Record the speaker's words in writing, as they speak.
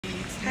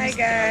Hi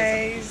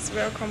guys,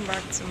 welcome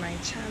back to my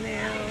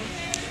channel.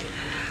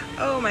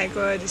 Oh my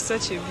god, it's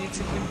such a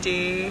beautiful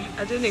day.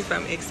 I don't know if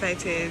I'm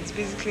excited. It's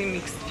basically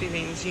mixed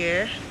feelings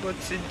here, but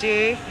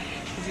today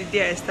is the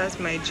day I start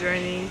my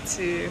journey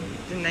to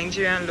the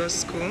Nigerian Law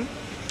School.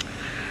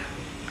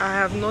 I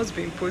have not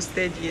been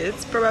posted yet.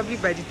 Probably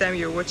by the time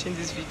you're watching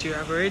this video,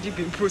 I've already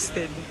been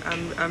posted.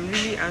 I'm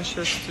really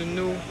anxious to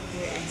know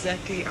where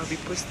exactly I'll be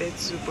posted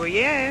to, but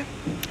yeah.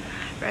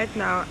 Right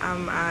now,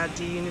 I'm at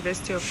the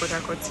University of Port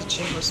Harcourt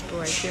teaching hospital.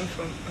 I came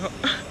from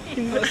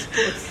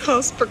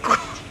hospital,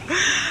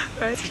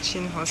 right?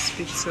 Teaching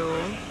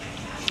hospital.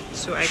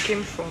 So I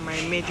came for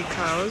my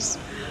medicals.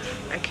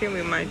 I came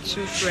with my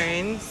two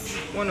friends.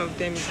 One of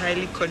them is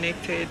highly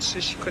connected,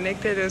 so she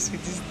connected us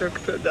with this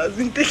doctor that's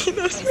been taking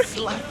us.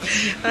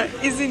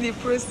 Is in the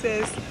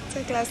process.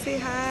 Tekla, say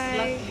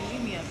hi.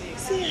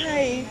 Say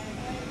hi.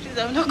 Please,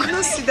 I'm not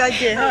gonna see that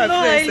girl. I'm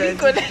not highly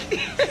connected.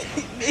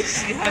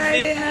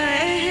 Hi.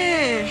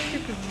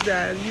 People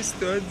that are used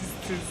to all these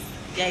things.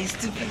 Yeah, it's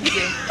stupid.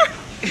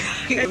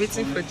 I'm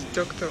waiting for the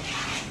doctor.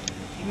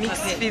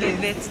 Mixed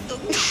feelings.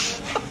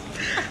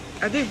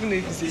 I don't even know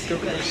if he's a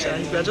doctor.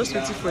 We are just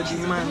waiting for the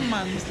man.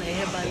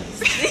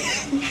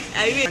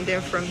 And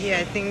then from here,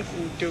 I think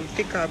they'll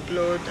take our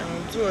blood and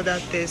we'll do other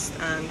tests,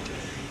 and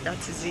that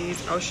is it.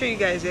 I'll show you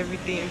guys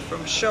everything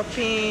from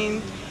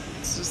shopping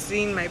to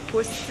seeing my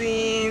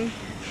posting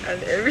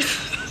and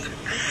everything.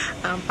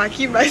 I'm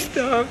packing my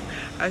stuff.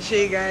 I'll show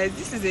you guys.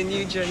 This is a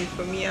new journey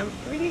for me. I'm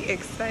really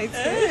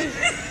excited.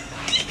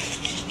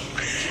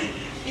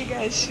 You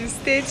guys should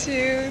stay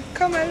tuned.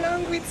 Come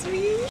along with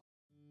me.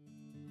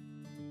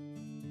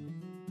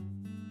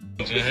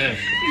 Let's go.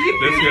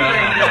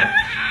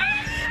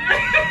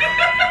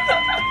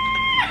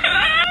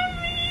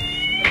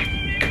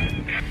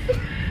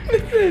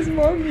 This is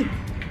mommy.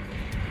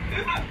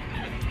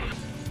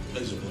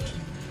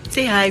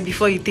 Say hi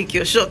before you take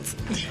your shot.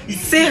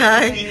 Say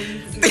hi.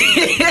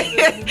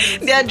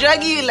 They are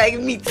dragging you like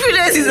me.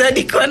 Prudence is at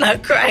the corner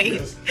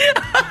crying.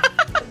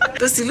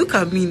 Does he look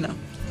at me now?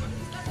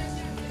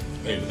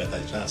 Maybe that I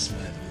just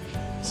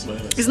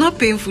smile. It's not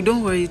painful,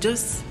 don't worry,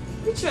 just...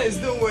 Which one is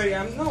don't worry?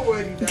 I'm not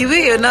worried. The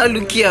way you're now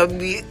looking at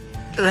me,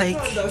 like...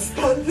 I don't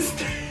understand this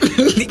time.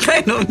 The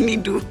kind of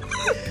needle.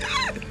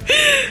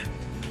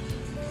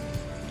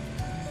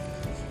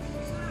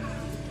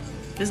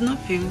 It's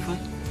not painful.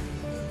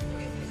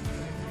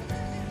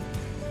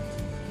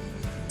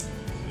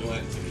 You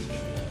want to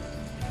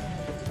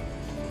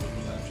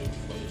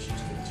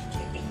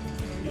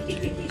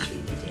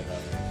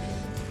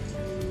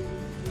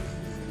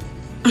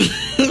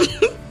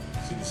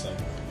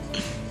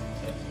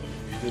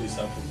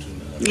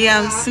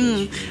yeah, I'm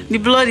seeing. The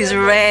blood is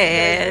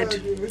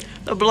red.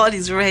 The blood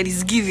is red.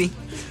 It's giving.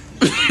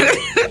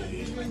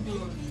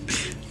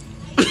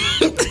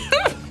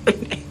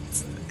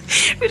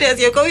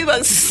 You're coming back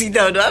to sit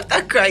down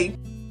after crying.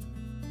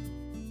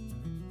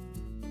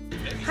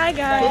 Hi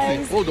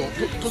guys. Hold on.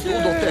 Hold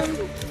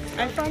on.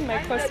 I found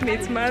my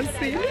classmate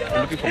Mansi.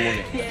 I'm looking for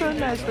money. It's so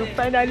nice to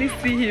finally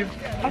see him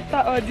after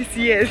all these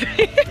years.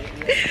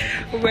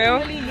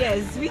 Well,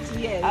 yes, which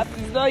years?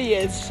 It's not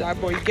years,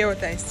 but you get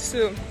what I say.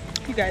 So,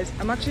 you guys,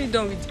 I'm actually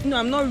done with. No,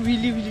 I'm not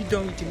really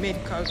done with the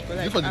medicals, but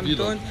like, I'm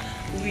done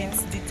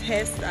with the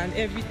test and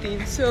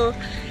everything. So,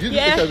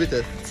 yeah,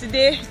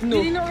 today,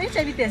 no. You know,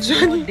 HIV test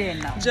is not there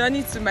now.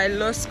 Journey to my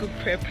law school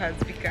prep has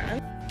begun.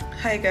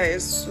 Hi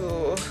guys,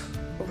 so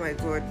oh my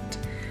god,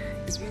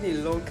 it's been a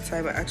long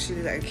time. I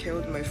actually like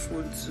held my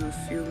phone to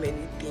film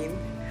anything.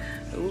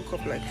 I woke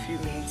up like a few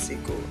minutes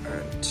ago,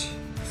 and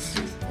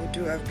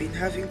although I've been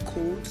having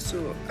cold,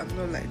 so I'm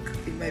not like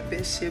in my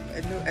best shape.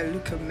 I know I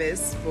look a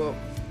mess, but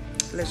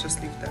let's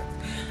just leave that.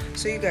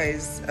 So you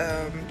guys,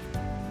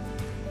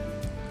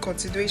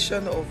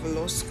 continuation of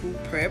law school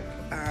prep,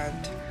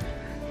 and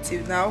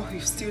till now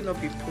we've still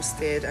not been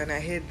posted, and I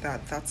heard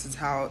that that is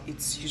how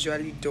it's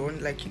usually done.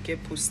 Like, you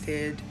get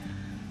posted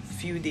a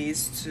few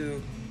days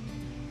to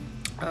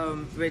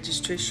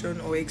registration,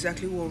 or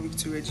exactly 1 week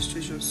to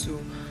registration. So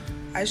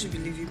I should be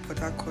leaving Port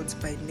Harcourt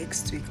by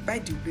next week. By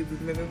the way, we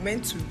were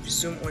meant to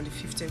resume on the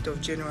 15th of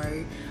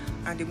January,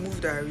 and they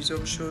moved our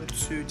resumption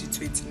to the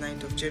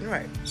 29th of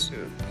January. So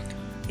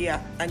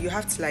yeah, and you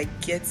have to like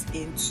get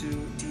into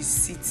the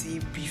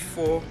city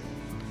before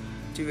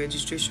the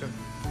registration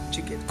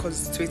to get,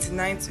 because the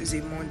 29th is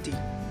a Monday,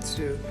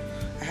 so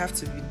I have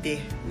to be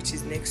there, which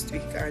is next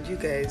week. And you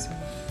guys,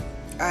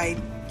 I'm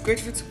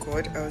grateful to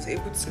God I was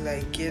able to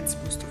like get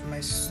most of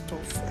my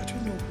stuff. I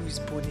don't know who is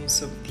burning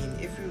something.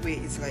 Everywhere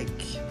is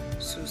like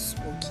so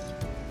smoky.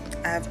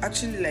 I have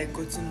actually like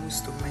gotten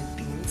most of my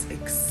things,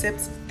 except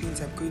the things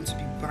I'm going to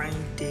be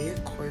buying there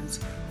because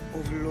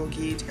of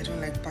luggage. I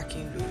don't like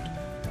packing load.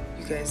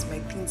 You guys, my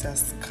things are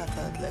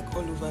scattered like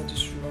all over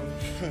this room.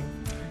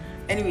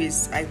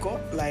 Anyways, I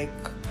got like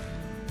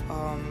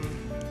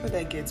what did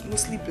I get?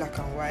 Mostly black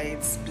and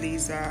white,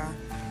 blazer.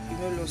 You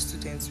know, law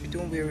students, we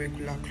don't wear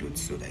regular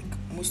clothes, so like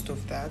most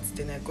of that.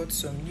 Then I got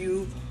some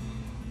new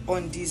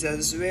undies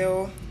as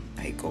well.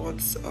 I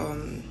got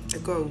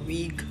a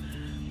wig.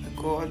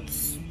 I got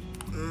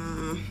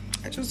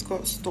just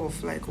got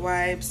stuff like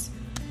wipes,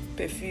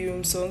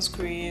 perfume,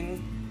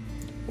 sunscreen,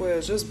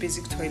 well, just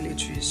basic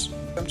toiletries.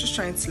 I'm just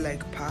trying to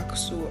like pack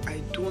so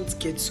I don't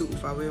get so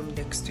overwhelmed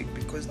next week,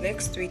 because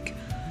next week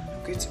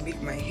I'm going to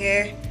make my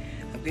hair,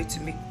 I'm going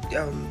to make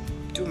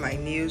do my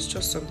nails,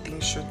 just something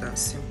short and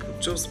simple,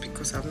 just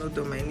because I've not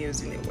done my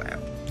nails in a while.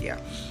 Yeah.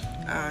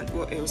 And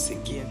what else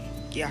again?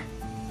 Yeah,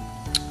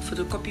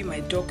 photocopy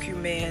my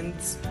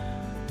documents,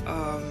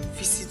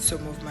 visit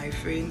some of my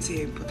friends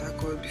here in Port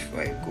Harcourt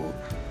before I go.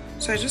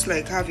 So I just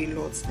like have a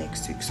lot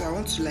next week, so I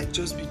want to like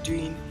just be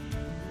doing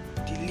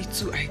the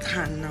little I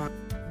can now.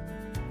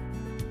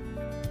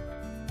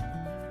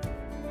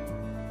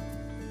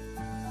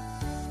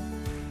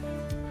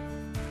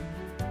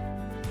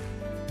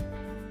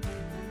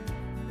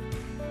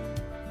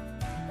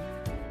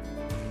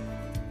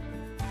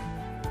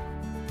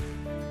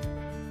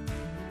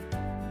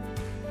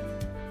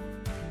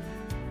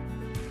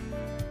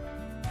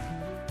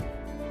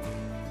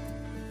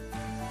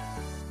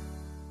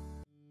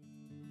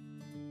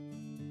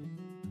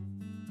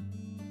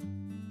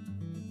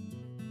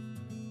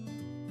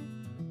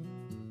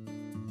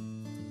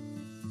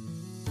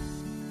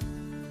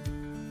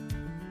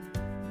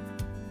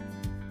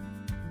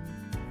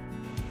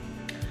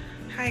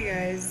 Hi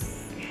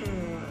guys.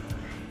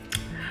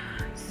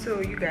 So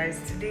you guys,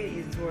 today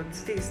is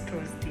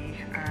Thursday,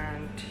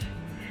 and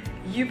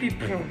you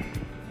people,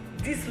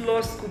 these law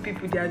school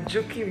people, they are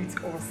joking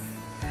with us.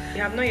 They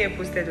have not yet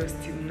posted us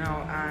till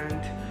now, and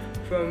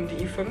from the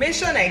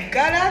information I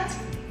gathered,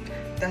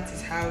 that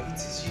is how it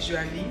is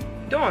usually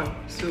done.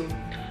 So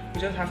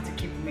we just have to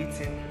keep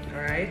waiting.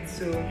 All right,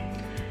 so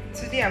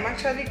today I'm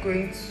actually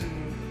going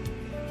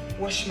to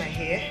wash my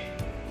hair.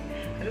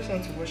 I just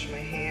want to wash my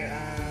hair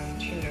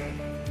and, you know,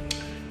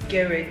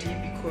 get ready,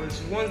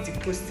 because once the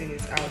posting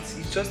is out,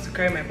 it's just to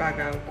carry my bag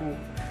and go.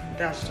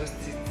 That's just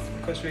it,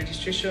 because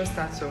registration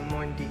starts on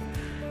Monday.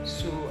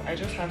 So I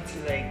just have to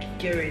like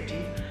get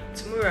ready.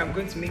 Tomorrow I'm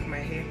going to make my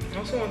hair. I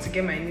also want to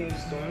get my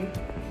nails done.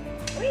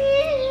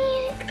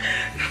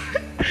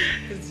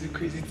 This is the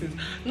crazy thing.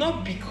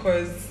 Not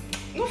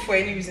for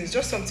any reason, it's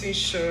just something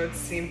short,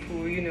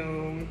 simple, you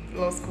know,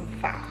 law school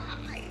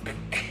vibe.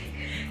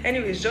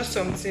 Anyways, just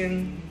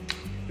something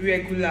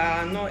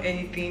regular, not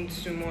anything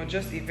too much,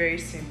 just a very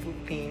simple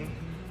thing,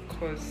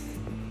 because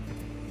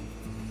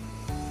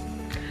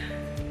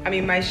I'm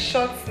in my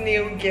short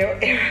nail girl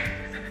era.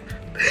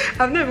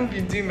 I've not even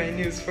been doing my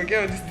nails,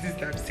 forget all these things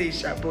that I'm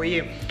saying, but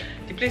yeah,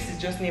 the place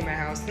is just near my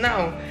house.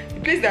 Now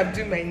the place that I'm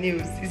doing my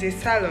nails is a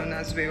salon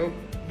as well,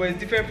 but it's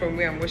different from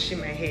where I'm washing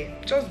my hair,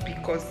 just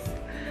because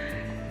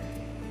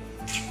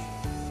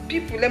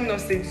people, let me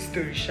not say this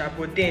story,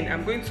 but then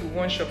I'm going to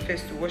one shop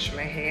first to wash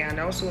my hair, and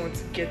I also want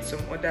to get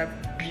some other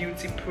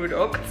beauty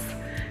products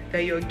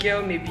that your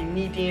girl may be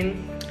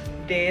needing.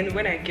 Then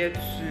when I get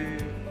to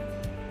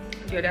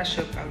the other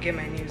shop, I'll get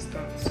my nails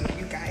done. So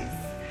you guys,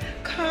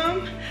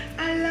 come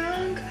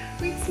along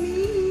with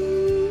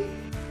me.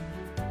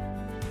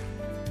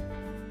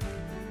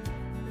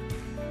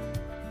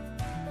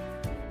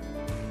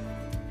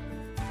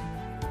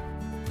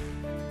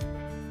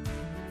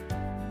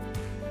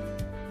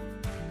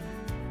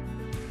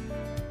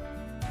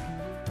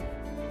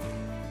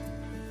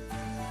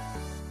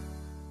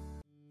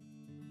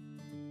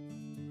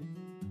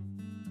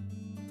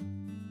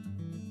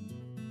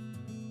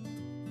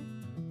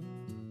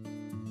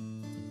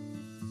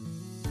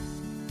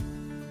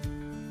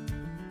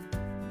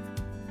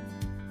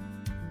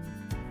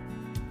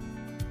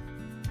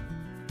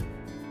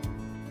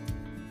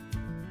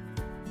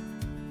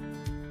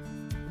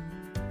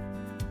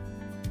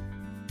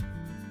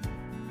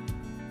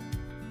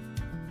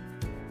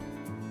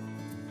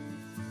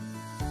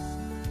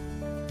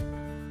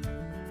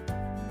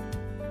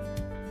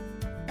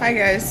 Hi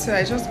guys, so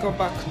I just got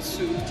back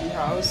to the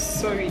house.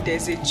 Sorry,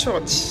 there's a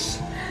church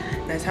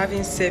that's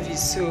having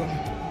service, so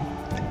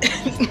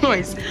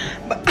noise.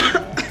 But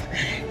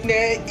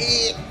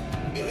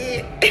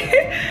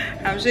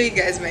I'm showing you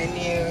guys my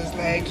nails.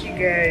 Like, you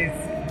guys,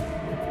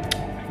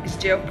 it's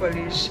gel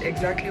polish,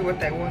 exactly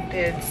what I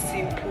wanted.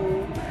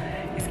 Simple.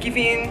 It's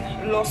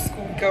giving law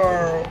school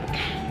girl.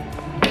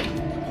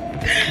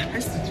 I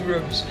used to do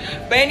rubbish,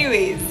 but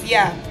anyways,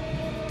 yeah,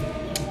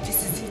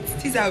 this is it.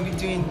 This is how we're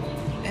doing.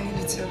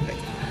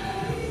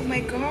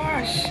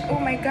 Oh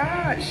my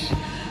gosh,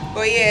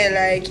 but yeah,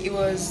 like, it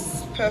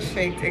was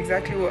perfect,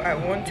 exactly what I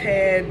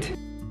wanted.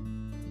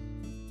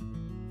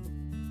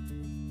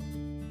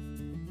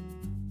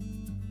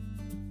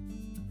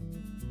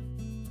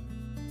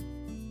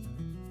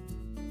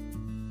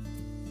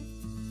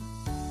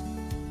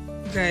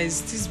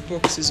 Guys, this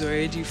box is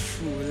already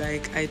full.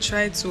 Like, I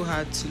tried so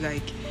hard to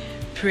like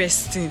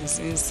press things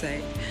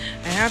inside.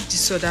 I have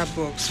this other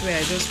box where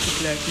I just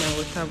put like my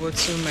water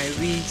bottle, my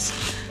wigs,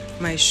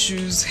 my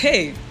shoes.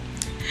 Hey,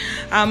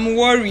 I'm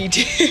worried.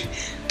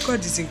 God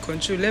is in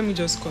control. Let me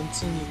just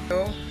continue.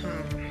 So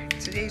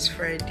today is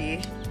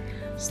Friday,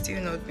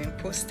 still not been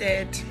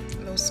posted.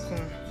 Law school,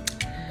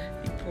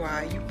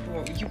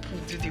 you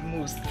do the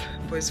most,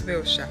 but it's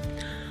well sharp.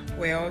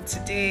 Well,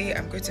 today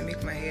I'm going to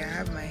make my hair. I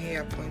have my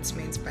hair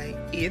appointment by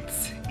 8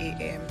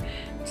 a.m.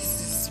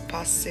 This is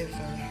past 7.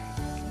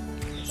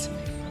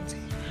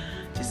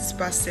 This is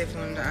past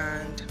 7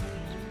 and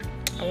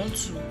I want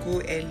to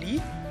go early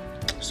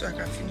so I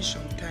can finish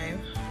on time.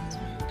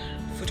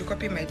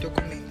 Photocopy my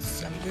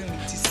documents. I'm going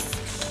with this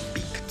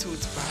big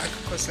tote bag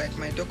because like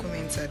my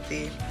documents are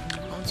there.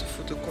 I want to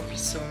photocopy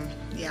some.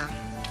 Yeah,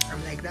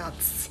 I'm like that.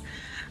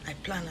 I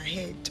plan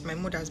ahead. My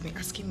mother has been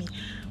asking me,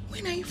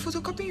 when are you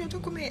photocopying your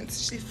documents?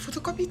 She said,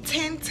 photocopy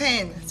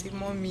 10:10. I said,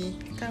 Mommy,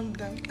 calm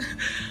down.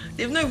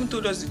 They've not even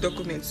told us the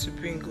documents to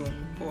bring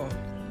home. Oh,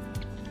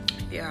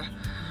 yeah.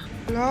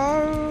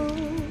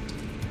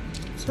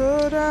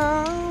 So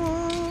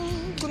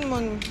down. Good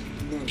morning.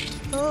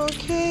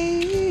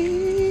 Okay.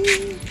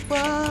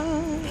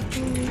 Wow.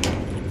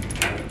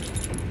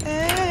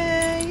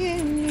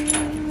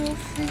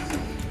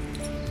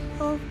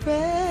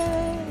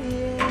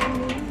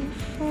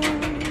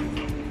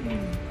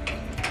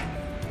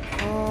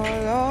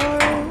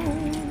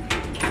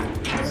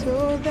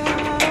 So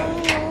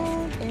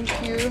down. Thank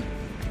you.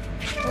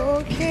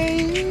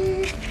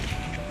 Okay.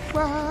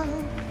 Wow.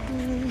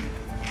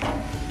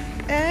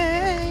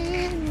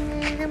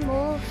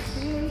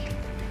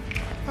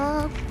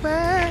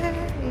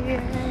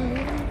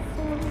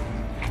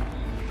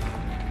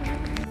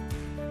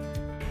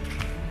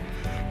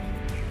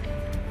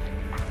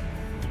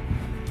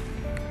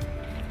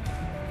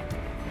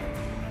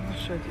 I'm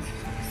sure this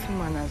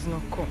woman has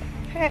not come.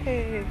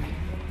 Hey,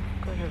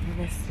 God have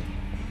mercy.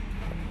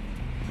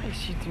 Why is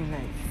she doing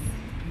nice?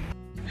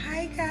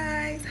 Hi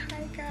guys.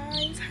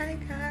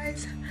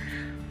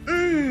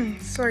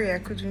 Sorry I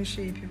couldn't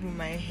show you people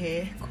my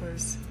hair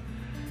because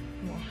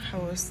I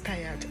was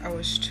tired. I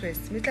was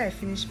stressed. Later I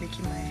finished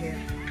making my hair.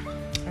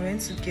 I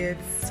went to get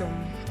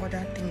some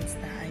other things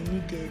that I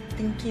needed,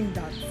 thinking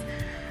that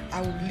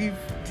I would leave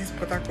this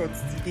Port Harcourt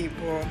today,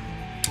 but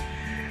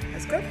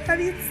as God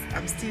had it,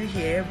 I'm still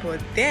here.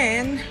 But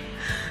then,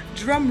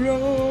 drum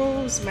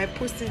rolls, my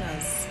posting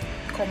has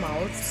come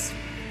out.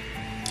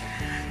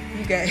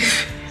 You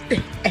guys,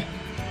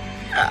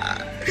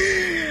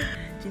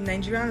 the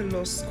Nigerian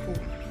Law School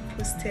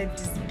posted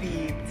this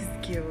babe, this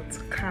girl to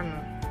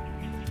Kano.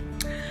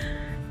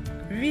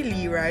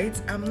 Really, right?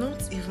 I'm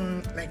not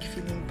even like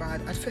feeling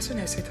bad. At first when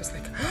I saw it, I was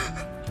like,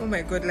 oh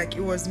my God, like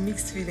it was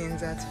mixed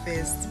feelings at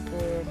first,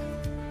 but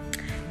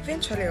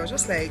eventually I was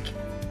just like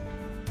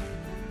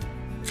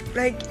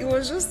I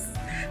was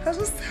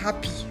just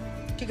happy.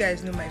 You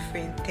guys know my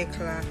friend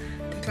Tekla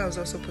was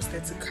also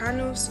posted to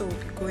Kano, so we'll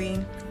be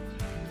going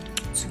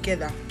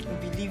together. We'll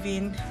be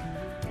leaving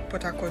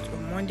Port Harcourt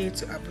on Monday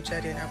to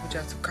Abuja, then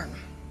Abuja to Kano.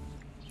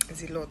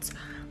 It's a lot,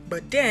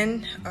 but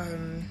then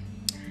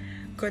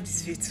God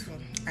is faithful.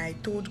 I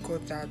told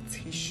God that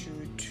he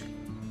should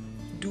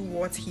do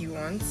what he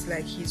wants,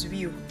 like his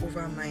will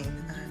over mine,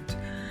 and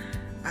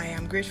I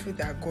am grateful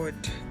that God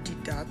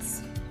did that.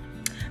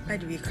 By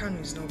the way, Kano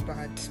is not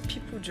bad.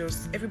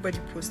 Everybody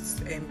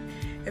posts,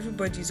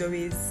 everybody's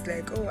always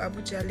like, oh,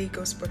 Abuja,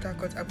 Lagos, Port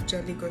Harcourt,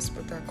 Abuja, Lagos,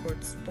 Port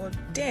Harcourt. But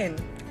then,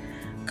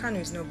 Kano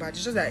is not bad.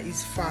 It's just that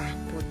it's far.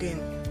 But then,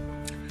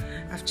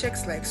 I've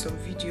checked like some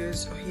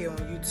videos here on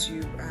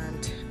YouTube,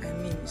 and I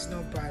mean, it's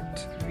not bad,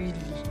 really.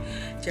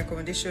 The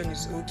accommodation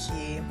is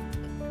okay.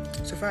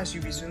 So far as you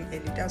resume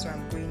early, that's why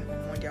I'm going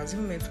on Monday. I was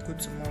even meant to go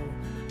tomorrow,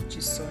 which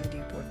is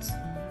Sunday, but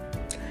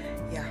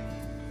yeah,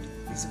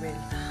 as well.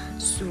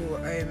 So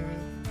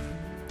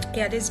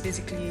yeah, that's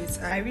basically it.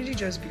 I really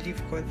just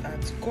believe God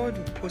that God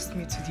will post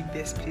me to the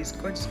best place.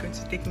 God is going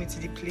to take me to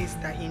the place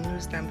that he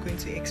knows that I'm going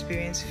to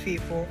experience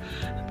favor,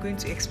 I'm going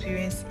to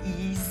experience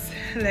ease.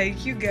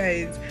 Like, you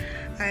guys,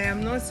 I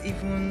am not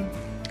even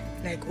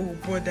like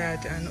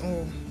bothered and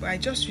all, but I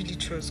just really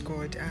trust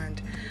God,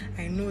 and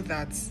I know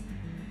that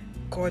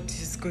God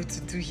is going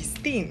to do his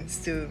thing.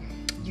 So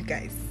you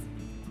guys,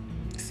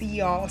 see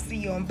y'all.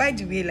 By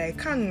the way, like,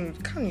 Kano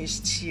is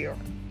chill.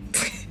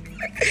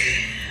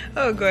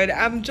 Oh God,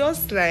 I'm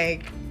just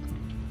like,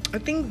 I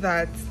think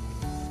that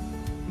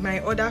my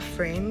other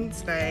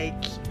friends,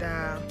 like,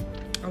 that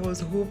I was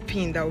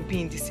hoping that would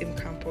be in the same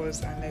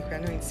campus, and like we're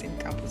not in the same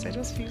campus, I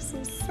just feel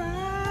so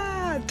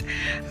sad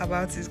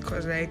about it,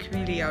 because like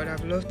really I would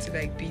have loved to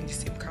like be in the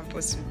same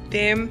campus with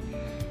them.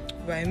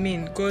 But I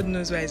mean, God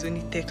knows why it's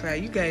only Tekla.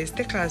 You guys,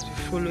 Tekla has been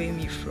following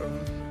me from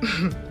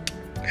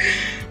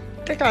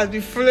Tekla has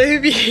been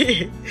following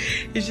me.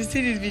 If you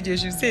see this video,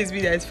 she'll say it's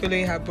me that is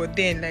following her. But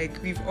then, like,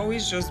 we've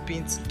always just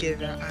been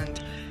together, and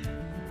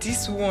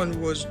this one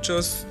was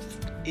just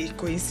a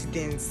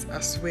coincidence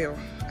as well.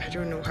 I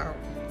don't know how,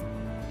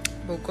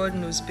 but God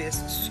knows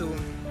best. So,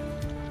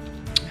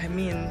 I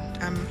mean,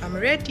 I'm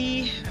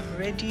ready.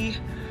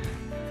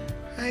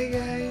 Hi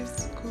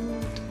guys,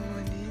 good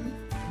morning.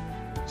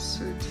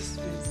 So this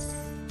is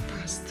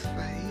past 5.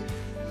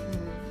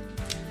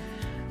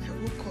 I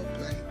woke up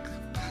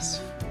like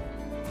past 4,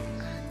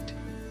 and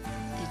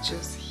it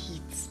just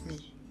hits me.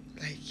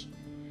 Like,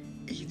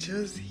 it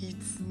just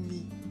hits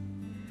me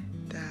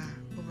that,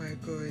 oh my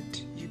God,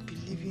 you'll be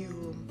leaving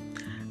home.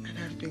 And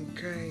I've been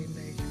crying.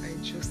 Like, I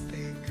just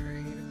started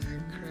crying, and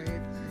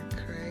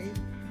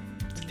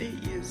today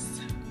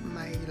is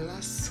my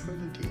last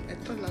Sunday. I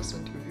thought last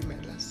Sunday would be my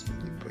last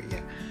Sunday, but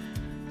yeah,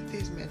 today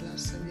is my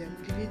last Sunday. I'm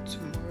leaving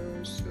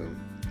tomorrow, so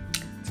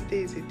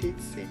today is a day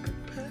to say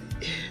goodbye.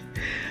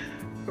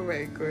 Oh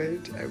my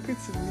god, I'm going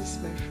to miss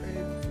my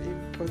friends in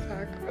Port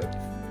Harcourt.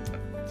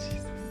 Oh,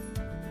 Jesus.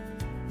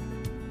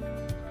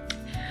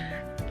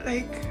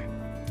 Like,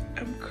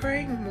 I'm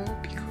crying more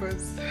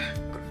because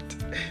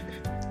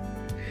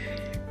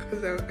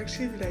because I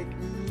actually like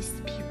miss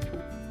people.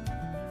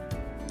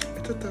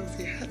 I thought I was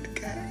a hard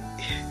guy.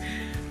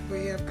 But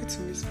yeah, I'm going to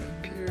miss my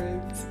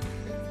parents.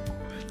 Oh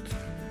my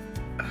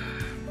god.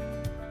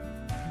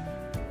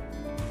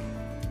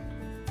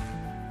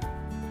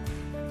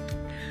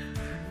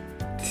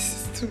 This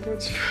is too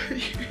much for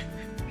you.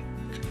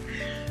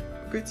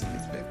 I'm going to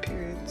miss my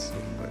parents so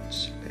much.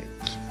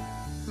 Like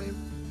my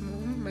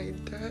mom, my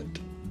dad.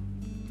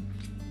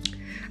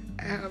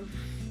 I have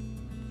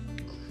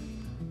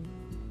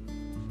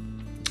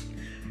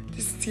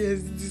this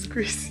tears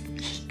disgracing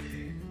me,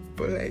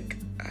 but like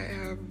I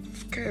have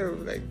kind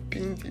of like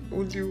been the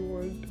only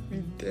one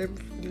with them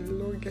for the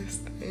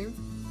longest time,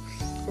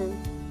 so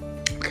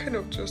I'm kind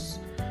of just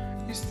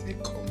used to the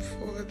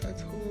comfort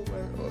at home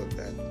and all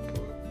that.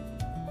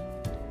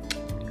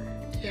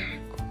 But yeah,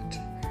 God,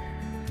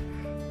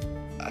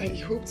 I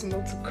hoped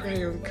not to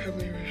cry on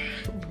camera,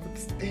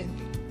 but then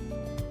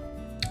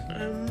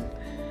I'm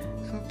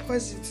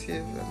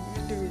positive.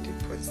 I'm really, really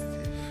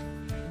positive.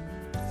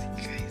 See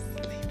you guys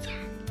later.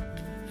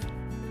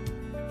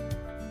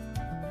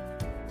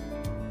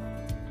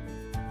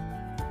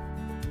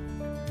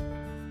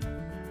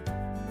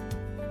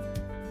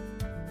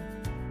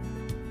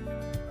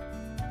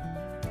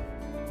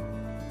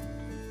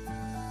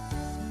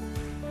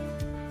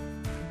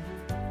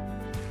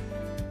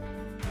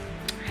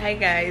 Hi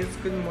guys,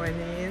 good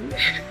morning.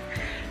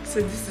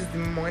 So this is the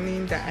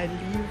morning that I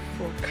leave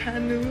for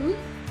Kano.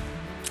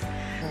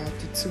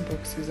 The 2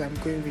 boxes I'm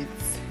going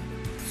with.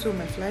 So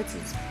my flight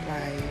is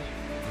by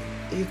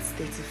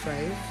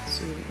 8:35.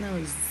 So now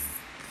it's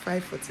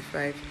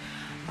 5:45.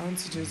 I want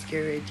to just get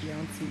ready. I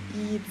want to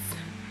eat,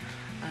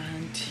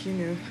 and you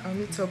know, I'll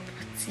meet up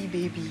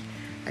T-Baby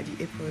at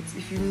the airport.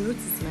 If you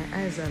notice, my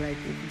eyes are like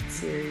a bit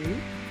teary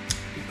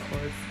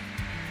because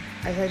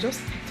as I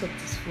just picked up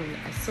this phone,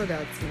 I saw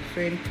that my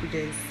friend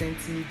Prudence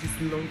sent me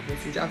this long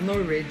message. I've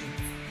not read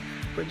it,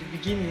 but the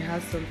beginning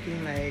has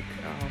something like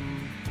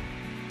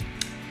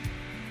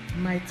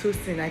my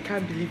toasting, I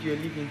can't believe you're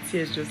leaving.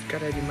 Tears just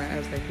gathered in my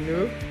eyes. Like,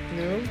 no,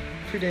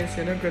 Prudence,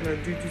 you're not gonna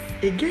do this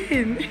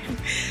again.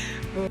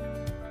 But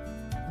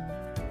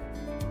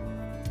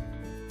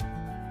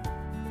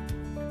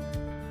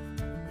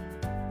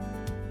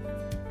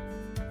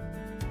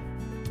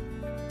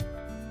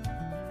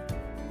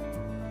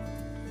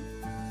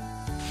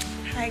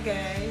hi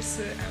guys,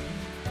 so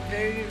I'm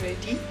very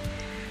ready.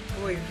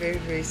 Oh, a very,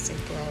 very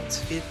simple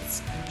outfit.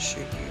 I'll show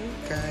you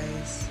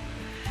guys.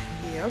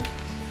 Yep.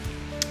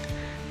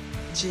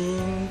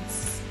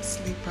 Jeans,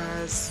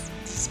 slippers,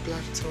 this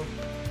black top,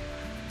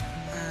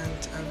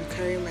 and I'll be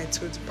carrying my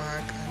tote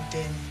bag and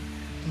then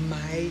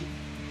my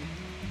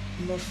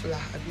muffler.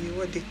 I mean,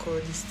 what they call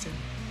this thing?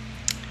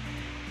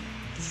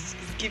 It's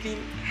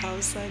giving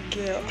Hausa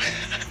girl.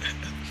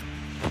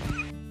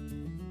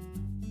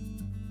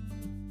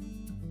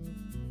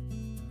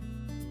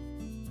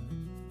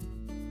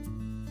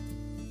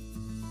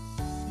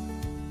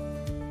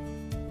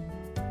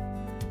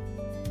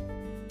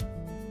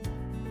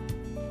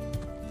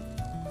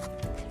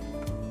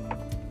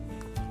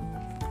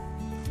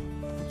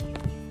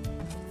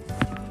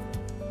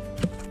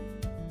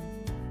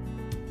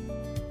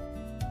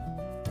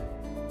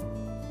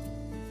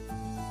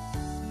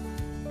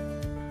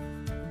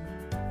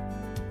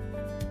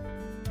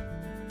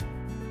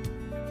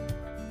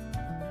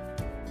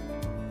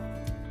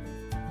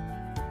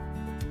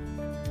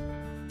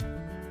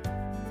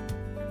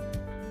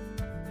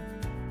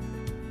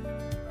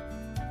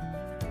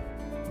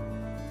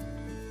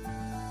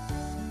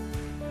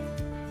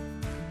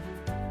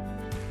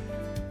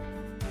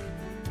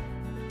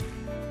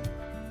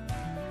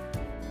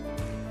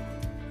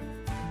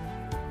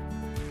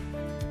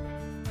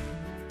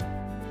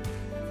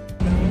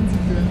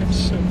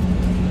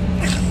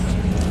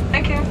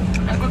 Thank you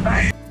and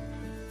goodbye.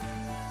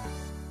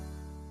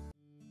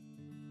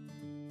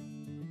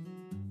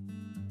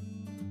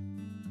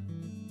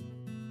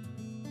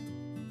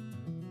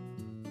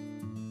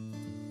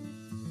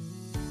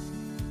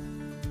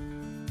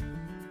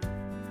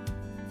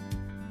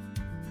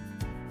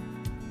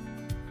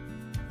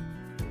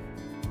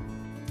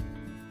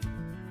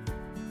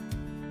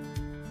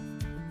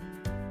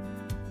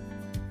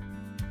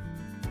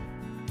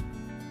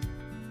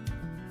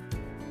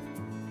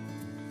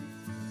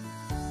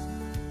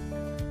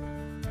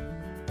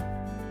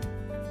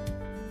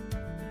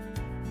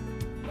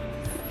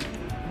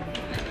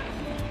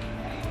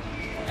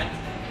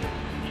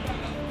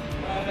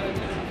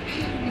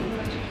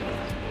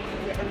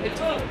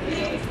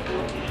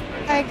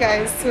 Hi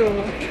guys, so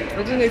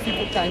I don't know if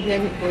people can hear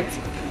me, but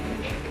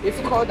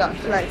we've called our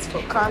flights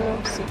for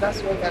Kano, so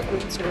that's what we're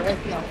going to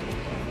right now.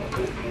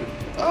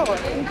 Oh, I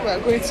think we are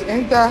going to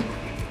enter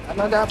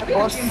another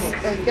bus.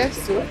 I guess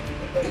so.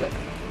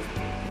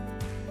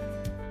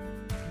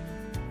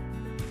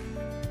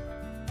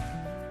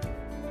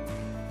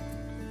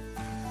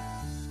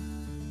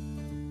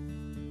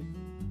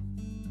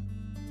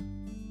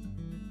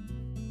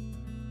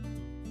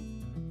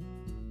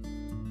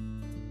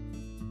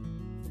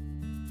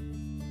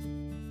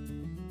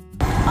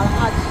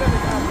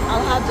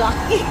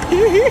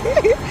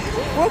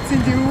 What's in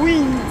the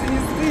wind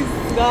is this?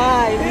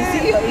 Guys, you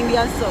see your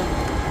Indian song.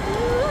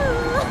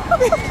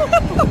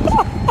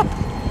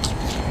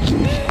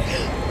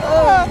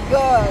 Oh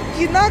God.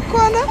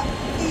 Inakwana.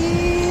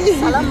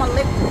 Salam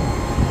alaikum.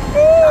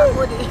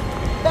 Oh,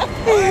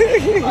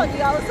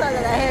 the outside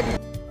that I had.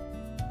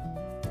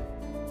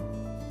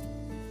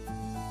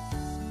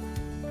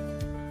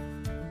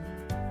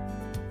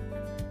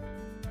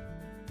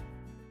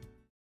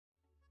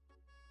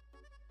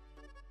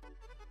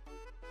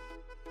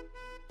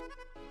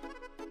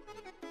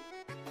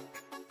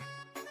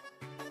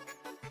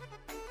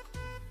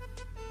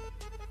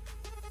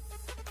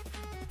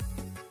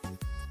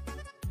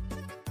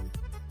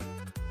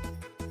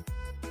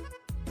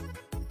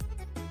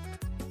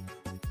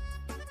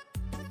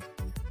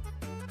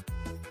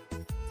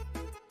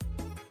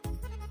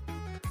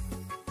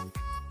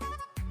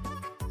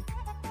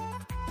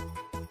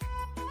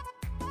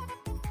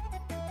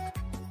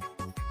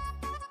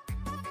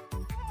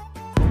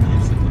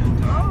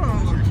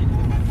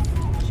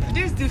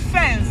 This the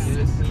fence.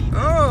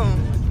 Oh.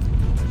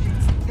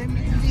 Let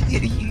me video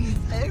you.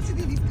 I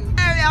actually need to.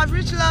 Hey, we have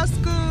reached law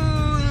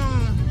school.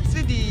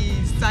 See the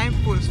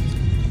signpost.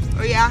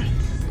 Oh yeah.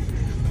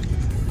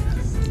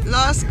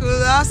 Law school.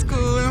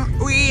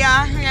 We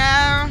are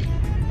here.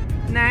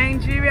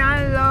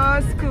 Nigerian Law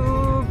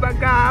School,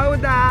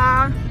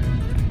 Bagauda.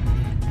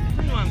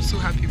 I know I'm so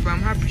happy, but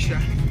I'm happy, sure.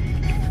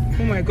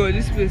 Oh my God,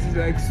 this place is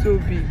like so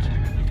big.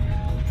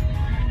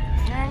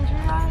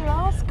 Nigerian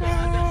Law School.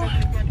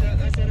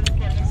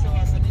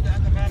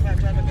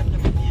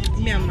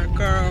 Me and my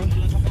girl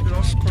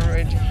lost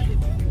already.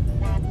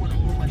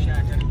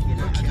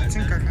 Okay, I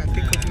think I can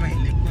take off my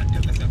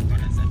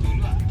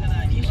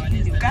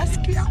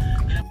gasket.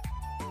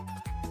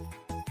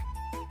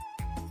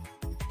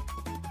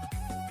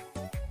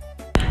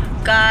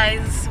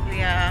 Guys,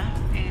 we are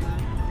in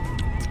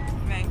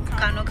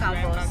Kano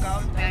Campus.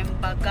 We are in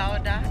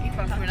Bagauda, if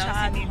I'm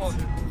pronouncing it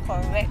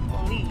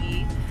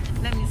correctly.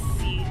 Let me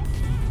see.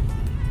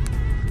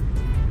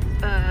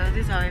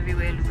 This is how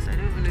everywhere looks. I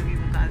don't even know if you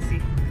can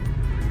see.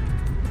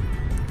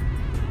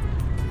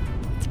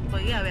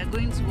 But yeah, we are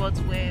going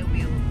towards where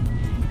we'll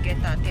get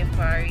our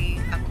temporary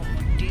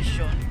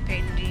accommodation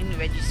pending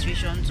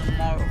registration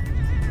tomorrow.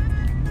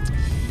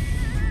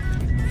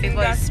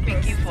 Favor is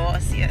speaking for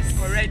us, yes.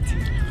 Already.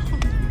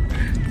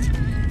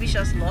 Wish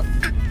us luck.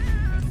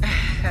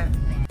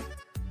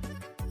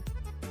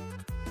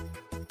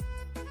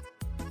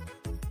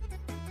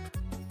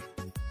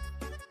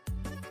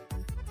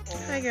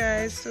 Hi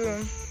guys, so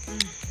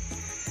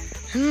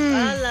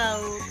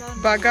Hello.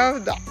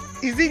 Bagauda.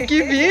 Is it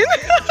giving?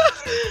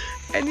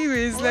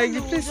 Anyways, like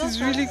the place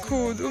is really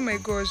cold. Oh my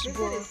gosh,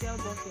 but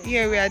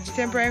yeah, we are at the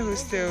temporary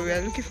hostel. We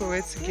are looking for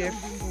where to get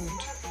food.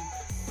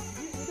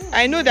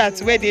 I know that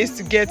where they used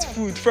to get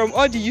food from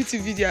all the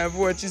YouTube video I've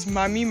watched is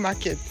Mami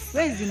Market.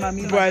 Where is the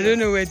Mami But I don't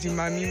know where the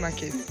Mami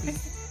Market is.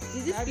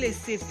 Is this place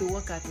safe to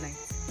work at night?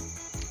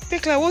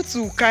 Tekla, what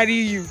to carry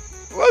you?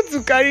 What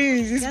to carry you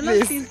in this You're place?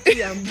 not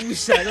simply and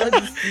bush and all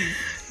these things.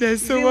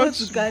 There's so They want much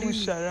to carry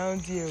bush you.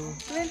 around here.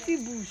 Plenty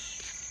bush.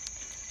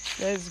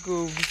 Let's go,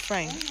 we'll be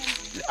fine.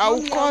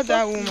 I'll call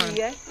that woman.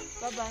 Yeah?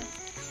 Bye bye.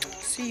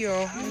 See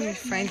y'all. Let me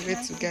find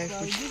where to get I'll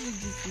food. give you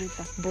this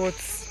later. But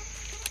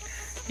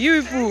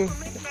you people,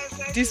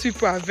 these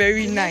people are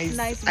very nice.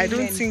 I don't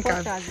women, think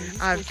porters in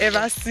this I've place.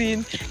 ever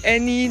seen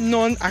any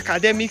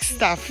non-academic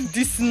staff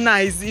this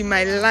nice in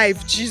my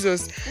life.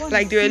 Jesus,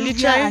 like they were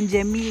literally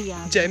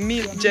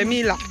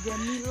Jamila.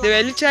 They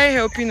were literally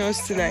helping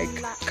us to like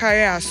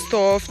carry our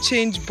stuff,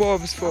 change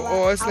bulbs for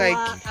us. Like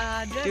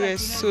they were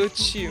so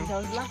chill.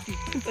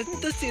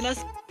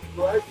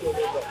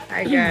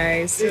 Hi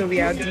guys, so we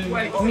are at the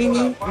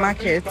mini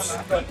market.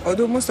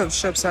 Although most of the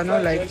shops are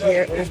not like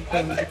here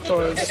open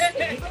because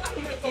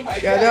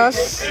we are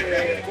just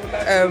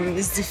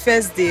it's the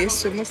first day,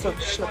 so most of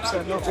the shops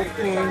are not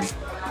open.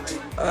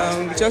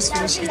 We just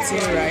finished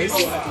eating rice.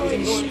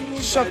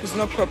 The shop is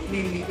not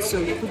properly lit, so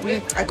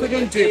I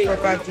couldn't do a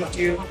proper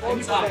video.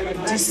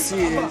 This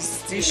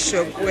is this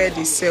shop where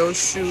they sell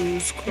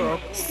shoes,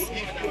 Crocs,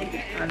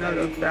 and all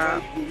of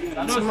that.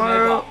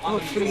 Tomorrow,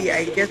 hopefully,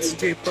 I get to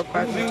do a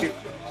proper video.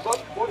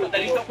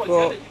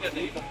 But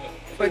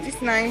for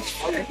this night,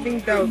 I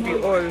think that will be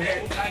all.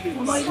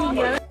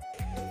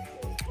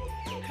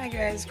 Hi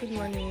guys, good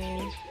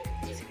morning.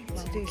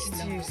 Today is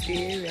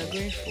Tuesday. We are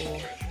going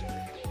for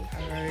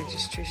our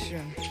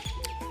registration.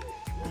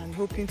 I'm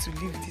hoping to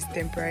leave this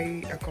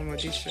temporary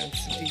accommodation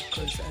today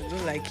because I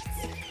don't like it.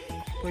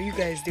 But you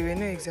guys, they were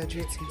not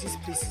exaggerating. This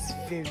place is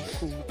very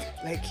cold.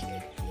 Like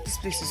This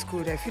place is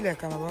cold. I feel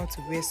like I'm about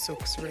to wear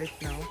socks right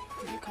now.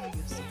 You can't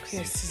use socks.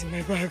 Yes, this is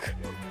my bag.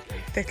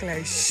 Tekla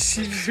is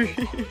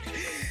shivering.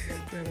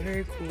 We're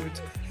very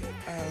cold.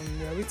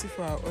 We are waiting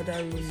for our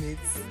other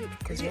roommates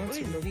because we want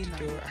to lock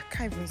the door. I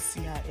can't even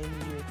see her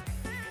anywhere.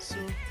 So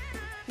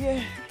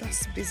yeah,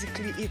 that's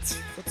basically it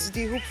for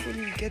today.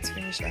 Hopefully we get to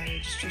finish our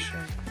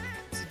registration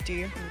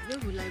today. Where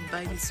will I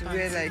buy this?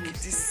 Wear like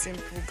this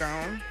simple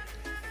gown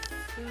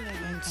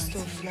and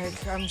stuff.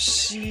 Like I'm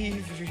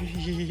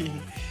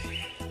shivering.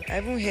 I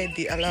haven't heard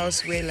they allow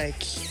us wear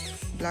like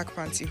black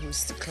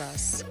pantyhose to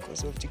class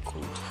because of the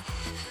code.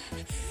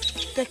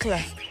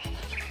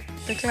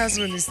 Tekla's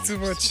one is too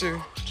much.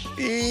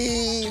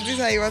 This is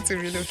how you want to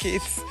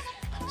relocate.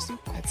 So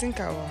I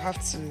think I will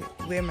have to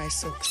wear my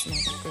socks now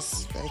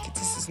because like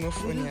this is not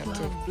funny at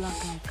all.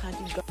 Black and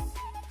cardigan.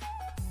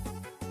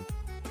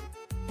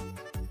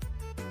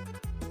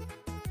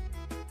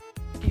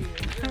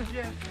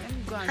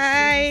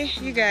 Hi,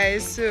 you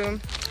guys. So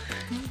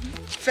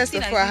first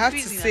of all, I have to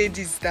say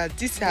this, that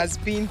this has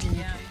been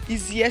the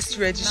easiest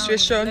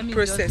registration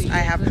process I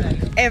have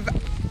ever.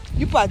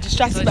 People are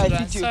distracted by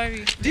video.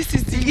 Sorry. This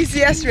is the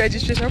easiest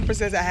registration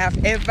process I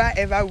have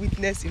ever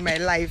witnessed in my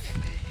life.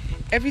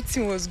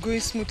 Everything was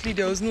going smoothly.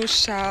 There was no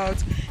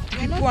shout.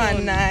 People are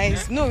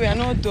nice. No, we are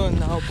not done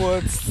now,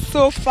 but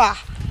so far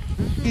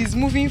it's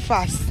moving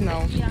fast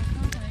now.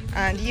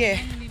 And yeah,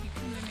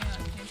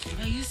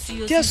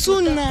 they're so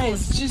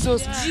nice.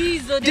 Jesus.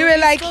 They were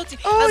like,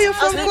 oh, you're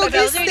from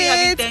Kano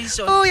State.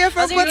 Oh, you're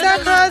from Port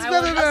Harcourt.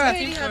 Blah blah blah.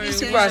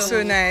 People are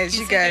so nice,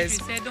 you guys.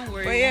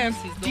 But yeah,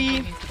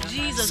 the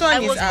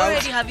sun is out.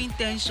 Already having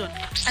tension,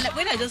 and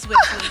when I just went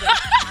over.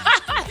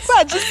 So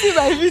I just see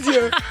my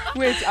video.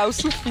 Wait, I'll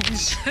soon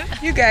finish.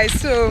 You guys,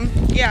 so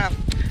yeah,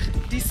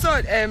 the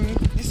sun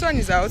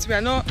is out. We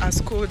are not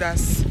as cold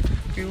as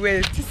we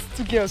were. These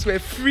two girls were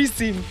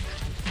freezing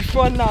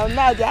before now.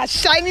 Now they are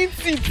shining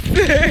teeth.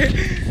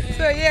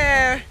 So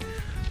yeah,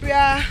 we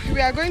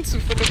are going to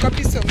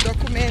photocopy some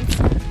documents.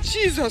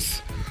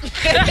 Jesus.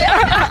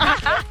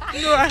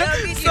 No,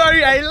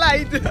 sorry, I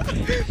lied.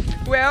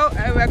 Well,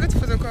 we are going to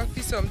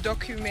photocopy some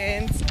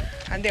documents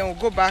and then we'll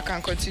go back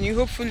and continue.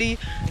 Hopefully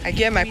I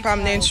get my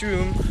permanent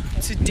room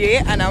today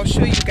and I'll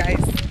show you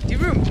guys the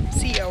room.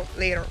 See you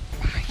later.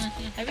 Bye.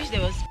 I wish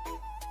there was.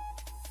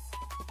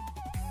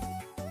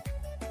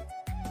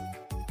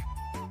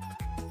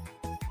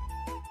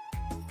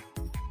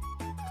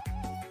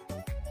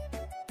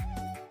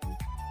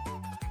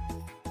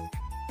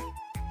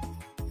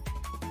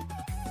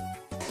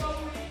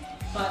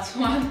 Part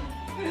 1.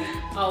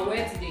 I'll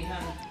wear to the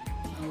hand.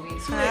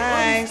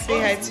 Hi, say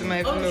hi to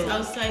my vlog.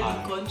 Outside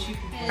the country.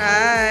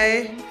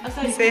 Hi.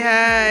 Say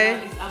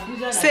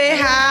hi. Say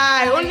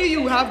hi. Only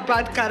you have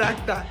bad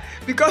character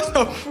because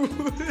of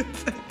food.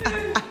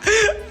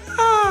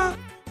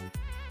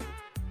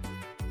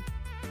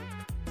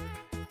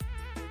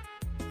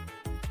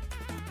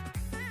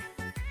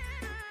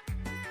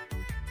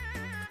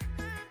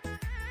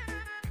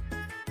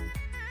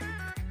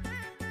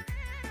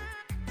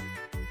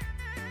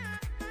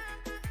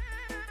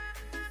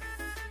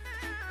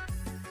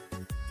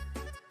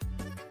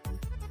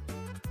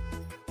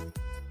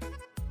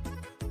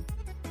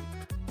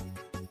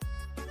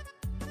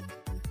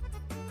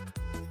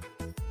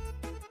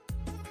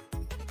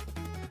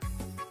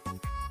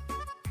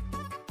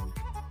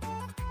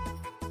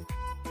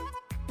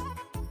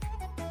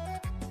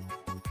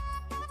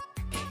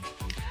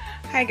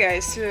 Hi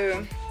guys,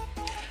 so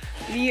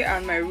me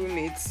and my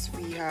roommates,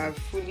 we have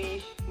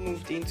fully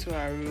moved into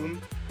our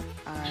room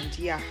and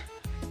yeah,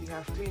 we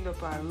have cleaned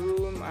up our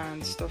room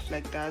and stuff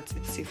like that.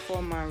 It's a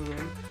 4-man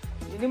room.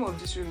 The name of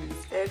this room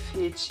is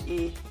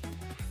FHA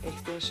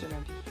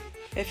extension.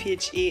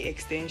 FHA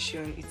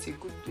extension. It's a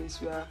good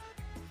place. We are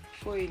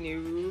 4 in a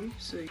room,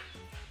 so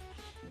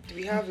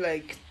we have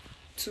like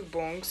 2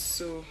 bunks,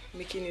 so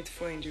making it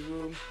 4 in the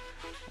room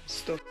and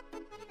stuff.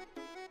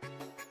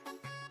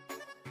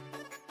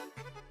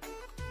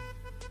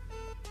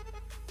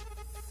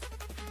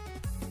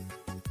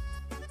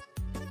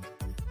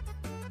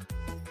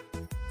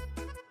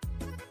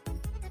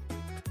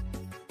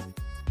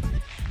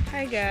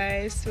 Hi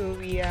guys, so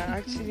we are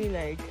actually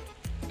like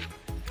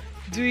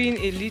doing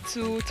a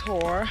little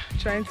tour,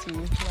 trying to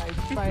like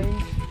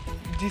find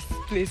these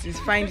places,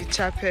 find the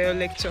chapel,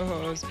 lecture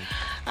halls.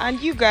 And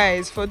you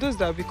guys, for those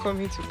that will be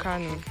coming to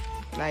Kano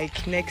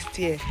like next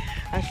year,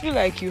 I feel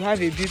like you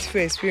have a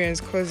beautiful experience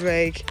because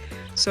like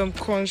some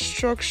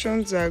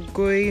constructions are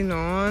going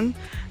on.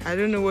 I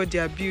don't know what they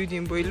are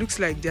building, but it looks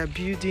like they are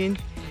building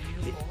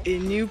a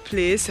new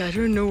place. I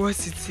don't know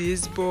what it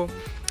is, but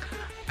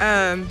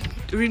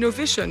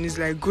renovation is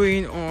like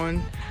going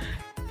on.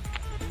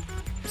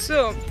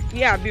 So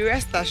yeah, be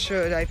rest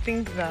assured, I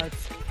think that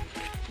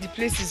the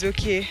place is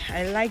okay.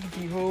 I like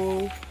the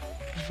whole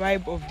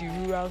vibe of the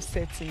rural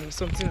setting or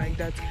something like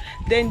that.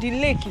 Then the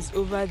lake is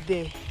over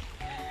there.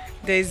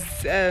 There's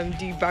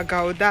the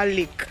Bagauda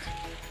Lake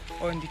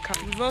on the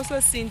campus. We've also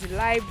seen the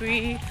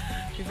library.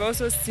 We've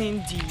also seen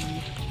the,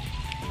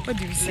 what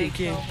did we say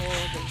again?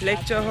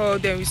 Lecture hall.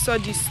 Then we saw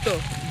this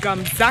stuff,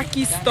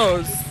 Gamzaki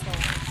stores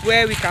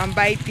where we can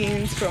buy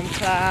things from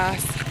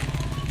class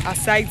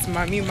aside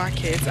Mami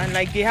markets, and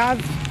like they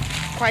have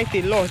quite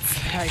a lot.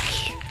 Like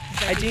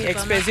I didn't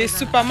expect it's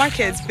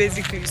supermarkets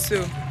basically.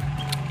 So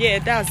yeah,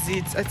 that's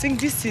it. I think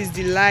this is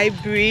the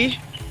library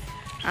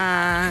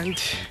and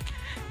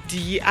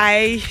the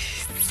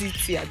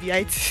ICT. The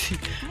ITC.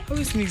 I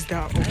always mix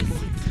that up.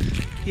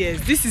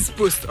 Yes, this is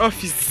post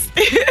office.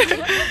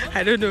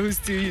 I don't know who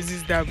still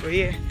uses that, but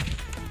yeah,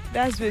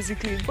 that's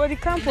basically it. But the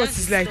campus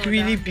is like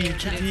really big.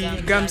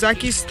 The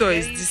Gamzaki store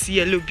is this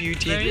yellow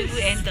building.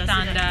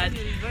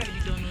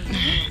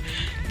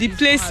 The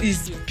place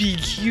is big,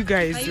 you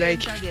guys.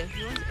 Like,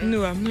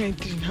 no, I'm not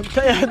entering. I'm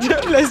tired.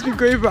 Let's be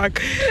going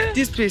back.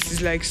 This place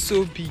is like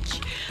so big,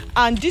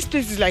 and this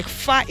place is like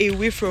far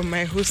away from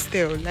my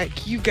hostel.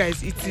 Like, you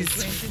guys, it is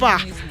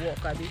far.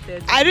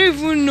 I don't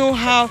even know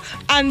how.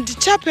 And the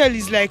chapel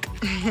is like,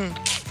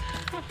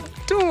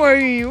 don't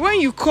worry.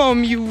 When you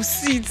come, you will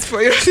see it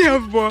for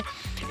yourself. But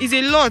it's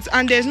a lot,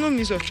 and there's no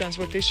means of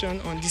transportation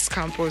on this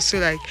campus. So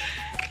like,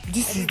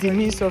 this is the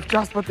means of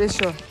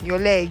transportation. Your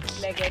leg.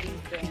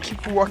 You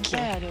keep walking.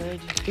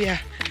 Yeah,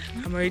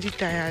 I'm already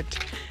tired.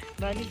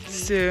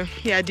 So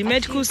yeah, the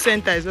medical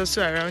center is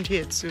also around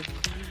here too.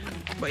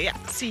 But yeah,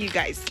 see you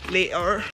guys later.